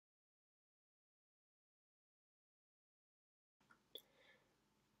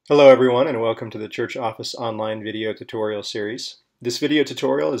Hello everyone, and welcome to the Church Office Online video tutorial series. This video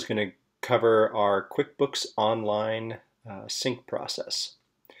tutorial is going to cover our QuickBooks Online sync process.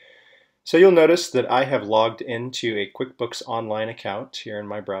 So you'll notice that I have logged into a QuickBooks Online account here in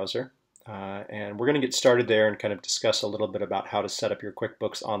my browser, and we're going to get started there and kind of discuss a little bit about how to set up your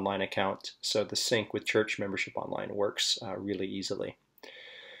QuickBooks Online account so the sync with Church Membership Online works really easily.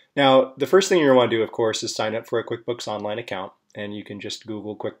 Now, the first thing you're going to want to do, of course, is sign up for a QuickBooks Online account. And you can just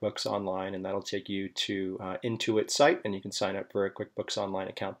Google QuickBooks Online, and that'll take you to Intuit's site, and you can sign up for a QuickBooks Online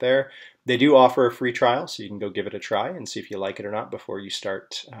account there. They do offer a free trial, so you can go give it a try and see if you like it or not before you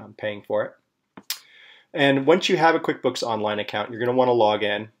start paying for it. And once you have a QuickBooks Online account, you're going to want to log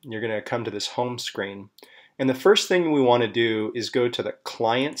in. You're going to come to this home screen. And the first thing we want to do is go to the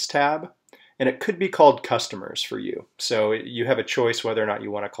Clients tab. And it could be called Customers for you. So you have a choice whether or not you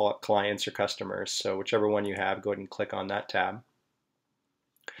want to call it Clients or Customers. So whichever one you have, go ahead and click on that tab.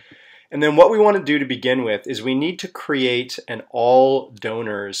 And then what we want to do to begin with is we need to create an All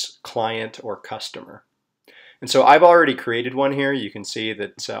Donors client or customer. And so I've already created one here. You can see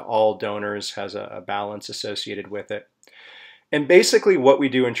that All Donors has a balance associated with it. And basically what we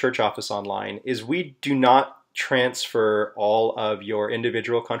do in Church Office Online is we do not transfer all of your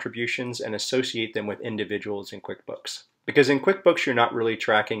individual contributions and associate them with individuals in QuickBooks. Because in QuickBooks, you're not really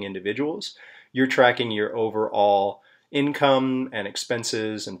tracking individuals. You're tracking your overall income and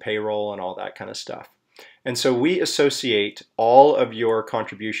expenses and payroll and all that kind of stuff. And so we associate all of your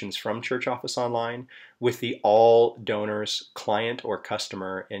contributions from Church Office Online with the All Donors client or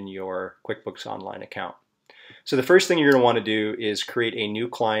customer in your QuickBooks Online account. So the first thing you're going to want to do is create a new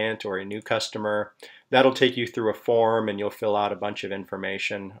client or a new customer. That'll take you through a form and you'll fill out a bunch of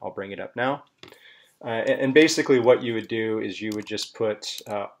information. I'll bring it up now. And basically what you would do is you would just put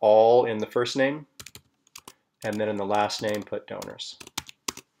all in the first name, and then in the last name put donors.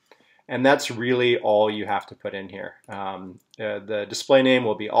 And that's really all you have to put in here. The display name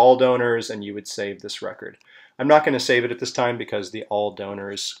will be all donors, and you would save this record. I'm not going to save it at this time because the all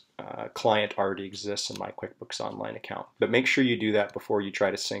donors client already exists in my QuickBooks Online account. But make sure you do that before you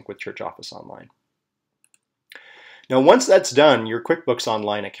try to sync with Church Office Online. Now once that's done, your QuickBooks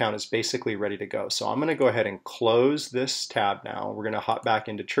Online account is basically ready to go. So I'm going to go ahead and close this tab now. We're going to hop back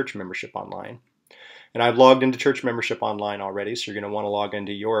into Church Membership Online. And I've logged into Church Membership Online already, so you're going to want to log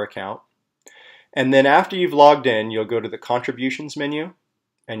into your account. And then after you've logged in, you'll go to the Contributions menu,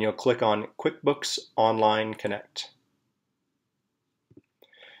 and you'll click on QuickBooks Online Connect.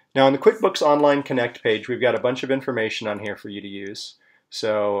 Now on the QuickBooks Online Connect page, we've got a bunch of information on here for you to use.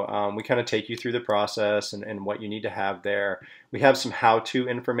 So we kind of take you through the process and what you need to have there. We have some how-to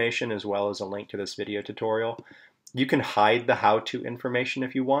information as well as a link to this video tutorial. You can hide the how-to information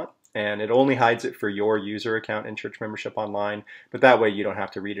if you want, and it only hides it for your user account in Church Membership Online, but that way you don't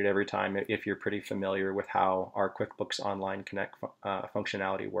have to read it every time if you're pretty familiar with how our QuickBooks Online Connect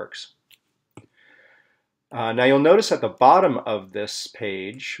functionality works. Now you'll notice at the bottom of this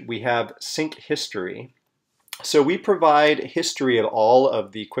page we have Sync History. So we provide history of all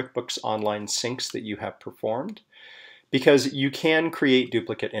of the QuickBooks Online syncs that you have performed, because you can create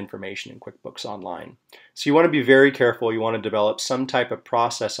duplicate information in QuickBooks Online. So you want to be very careful. You want to develop some type of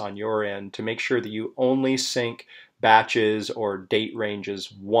process on your end to make sure that you only sync batches or date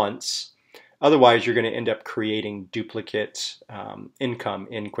ranges once. Otherwise, you're going to end up creating duplicate income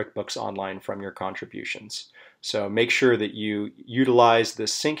in QuickBooks Online from your contributions. So make sure that you utilize the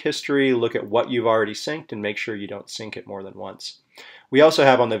sync history, look at what you've already synced, and make sure you don't sync it more than once. We also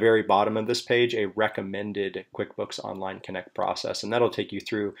have on the very bottom of this page a recommended QuickBooks Online Connect process, and that'll take you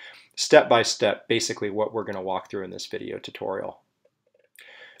through step by step basically what we're going to walk through in this video tutorial.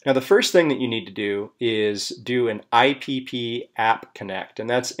 Now the first thing that you need to do is do an IPP app connect, and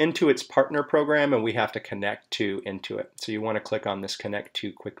that's Intuit's partner program, and we have to connect to Intuit. So you want to click on this Connect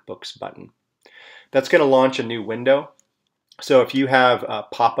to QuickBooks button. That's going to launch a new window. So if you have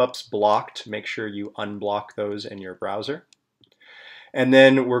pop-ups blocked, make sure you unblock those in your browser. And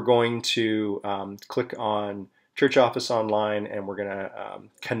then we're going to click on Church Office Online, and we're going to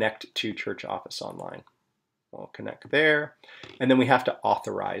connect to Church Office Online. We'll connect there. And then we have to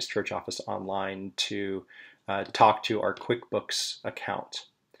authorize Church Office Online to talk to our QuickBooks account.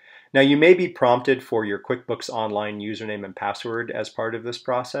 Now you may be prompted for your QuickBooks Online username and password as part of this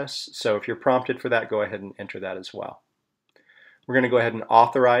process. So if you're prompted for that, go ahead and enter that as well. We're going to go ahead and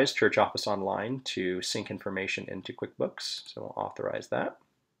authorize Church Office Online to sync information into QuickBooks. So we'll authorize that.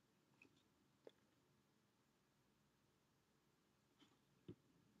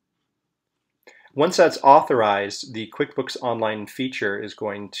 Once that's authorized, the QuickBooks Online feature is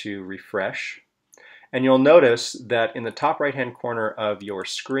going to refresh. And you'll notice that in the top right-hand corner of your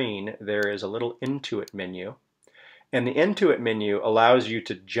screen, there is a little Intuit menu. And the Intuit menu allows you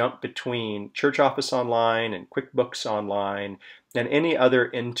to jump between Church Office Online and QuickBooks Online and any other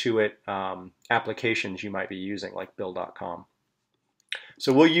Intuit applications you might be using, like Bill.com.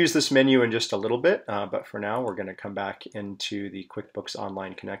 So we'll use this menu in just a little bit, but for now we're going to come back into the QuickBooks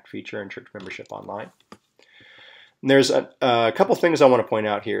Online Connect feature in Church Membership Online. And there's a couple things I want to point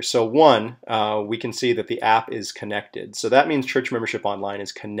out here. So one, we can see that the app is connected. So that means Church Membership Online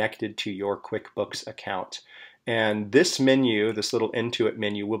is connected to your QuickBooks account. And this menu, this little Intuit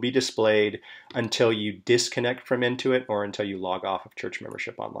menu, will be displayed until you disconnect from Intuit or until you log off of Church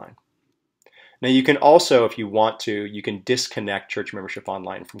Membership Online. Now you can also, if you want to, you can disconnect Church Membership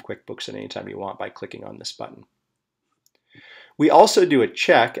Online from QuickBooks at any time you want by clicking on this button. We also do a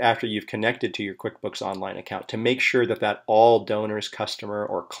check after you've connected to your QuickBooks Online account to make sure that that all donors, customer,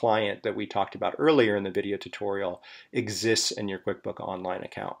 or client that we talked about earlier in the video tutorial exists in your QuickBooks Online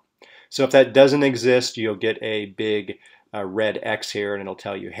account. So if that doesn't exist, you'll get a big red X here and it'll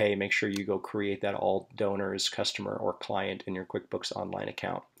tell you, hey, make sure you go create that all donors, customer, or client in your QuickBooks Online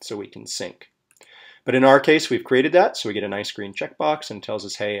account so we can sync. But in our case, we've created that, so we get a nice green checkbox and tells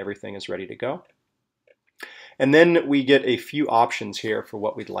us, hey, everything is ready to go. And then we get a few options here for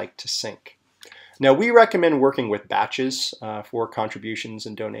what we'd like to sync. Now, we recommend working with batches for contributions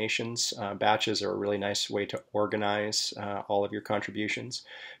and donations. Batches are a really nice way to organize all of your contributions.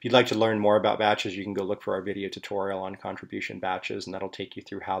 If you'd like to learn more about batches, you can go look for our video tutorial on contribution batches, and that'll take you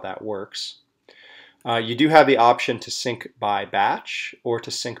through how that works. You do have the option to sync by batch or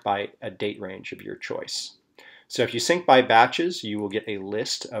to sync by a date range of your choice. So if you sync by batches, you will get a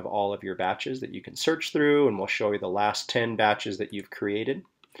list of all of your batches that you can search through, and we'll show you the last 10 batches that you've created.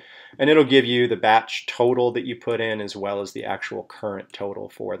 And it'll give you the batch total that you put in as well as the actual current total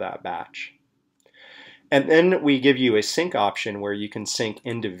for that batch. And then we give you a sync option where you can sync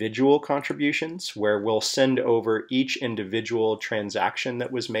individual contributions, where we'll send over each individual transaction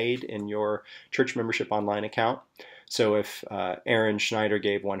that was made in your Church Membership Online account. So if Aaron Schneider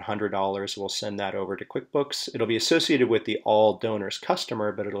gave $100, we'll send that over to QuickBooks. It'll be associated with the all donors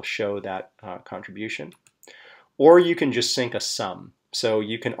customer, but it'll show that contribution. Or you can just sync a sum. So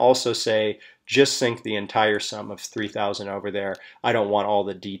you can also say, just sync the entire sum of $3,000 over there. I don't want all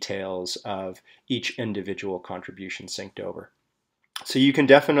the details of each individual contribution synced over. So you can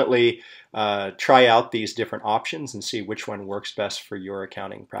definitely try out these different options and see which one works best for your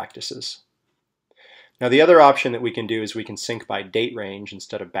accounting practices. Now the other option that we can do is we can sync by date range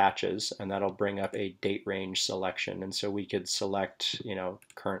instead of batches, and that'll bring up a date range selection. And so we could select,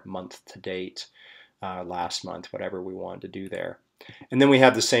 current month to date, last month, whatever we want to do there. And then we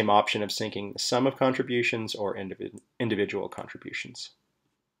have the same option of syncing the sum of contributions or individual contributions.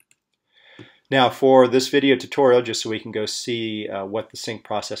 Now for this video tutorial, just so we can go see what the sync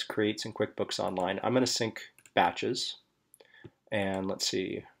process creates in QuickBooks Online, I'm going to sync batches. And let's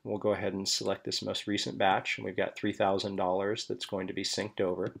see, we'll go ahead and select this most recent batch, and we've got $3,000 that's going to be synced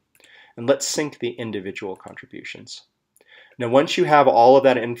over. And let's sync the individual contributions. Now, once you have all of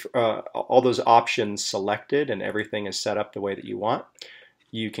that, all those options selected and everything is set up the way that you want,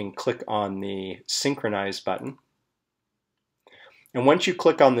 you can click on the Synchronize button. And once you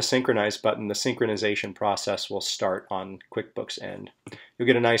click on the Synchronize button, the synchronization process will start on QuickBooks end. You'll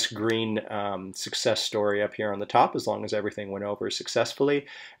get a nice green success story up here on the top as long as everything went over successfully.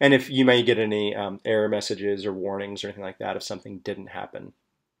 And if you may get any error messages or warnings or anything like that if something didn't happen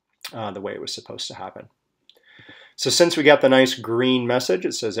the way it was supposed to happen. So since we got the nice green message,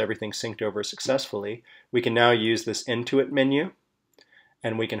 it says everything synced over successfully, we can now use this Intuit menu,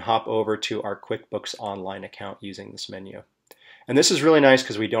 and we can hop over to our QuickBooks Online account using this menu. And this is really nice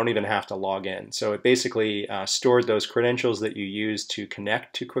because we don't even have to log in. So it basically stored those credentials that you use to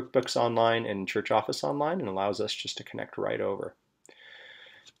connect to QuickBooks Online and Church Office Online and allows us just to connect right over.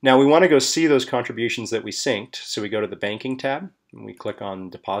 Now we want to go see those contributions that we synced. So we go to the Banking tab and we click on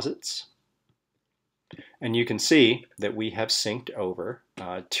Deposits. And you can see that we have synced over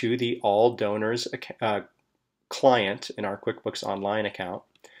to the All Donors client in our QuickBooks Online account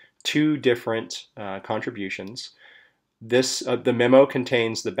 2 different contributions. The memo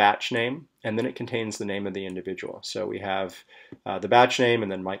contains the batch name, and then it contains the name of the individual. So we have the batch name,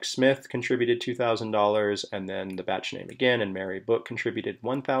 and then Mike Smith contributed $2,000, and then the batch name again, and Mary Book contributed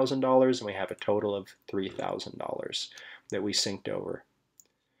 $1,000, and we have a total of $3,000 that we synced over.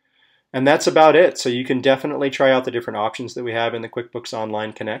 And that's about it. So you can definitely try out the different options that we have in the QuickBooks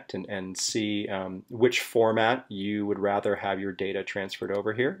Online Connect and see which format you would rather have your data transferred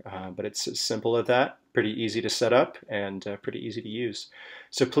over here. But it's as simple as that, pretty easy to set up and pretty easy to use.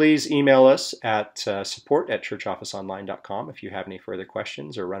 So please email us at support@churchofficeonline.com if you have any further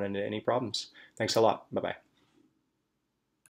questions or run into any problems. Thanks a lot. Bye-bye.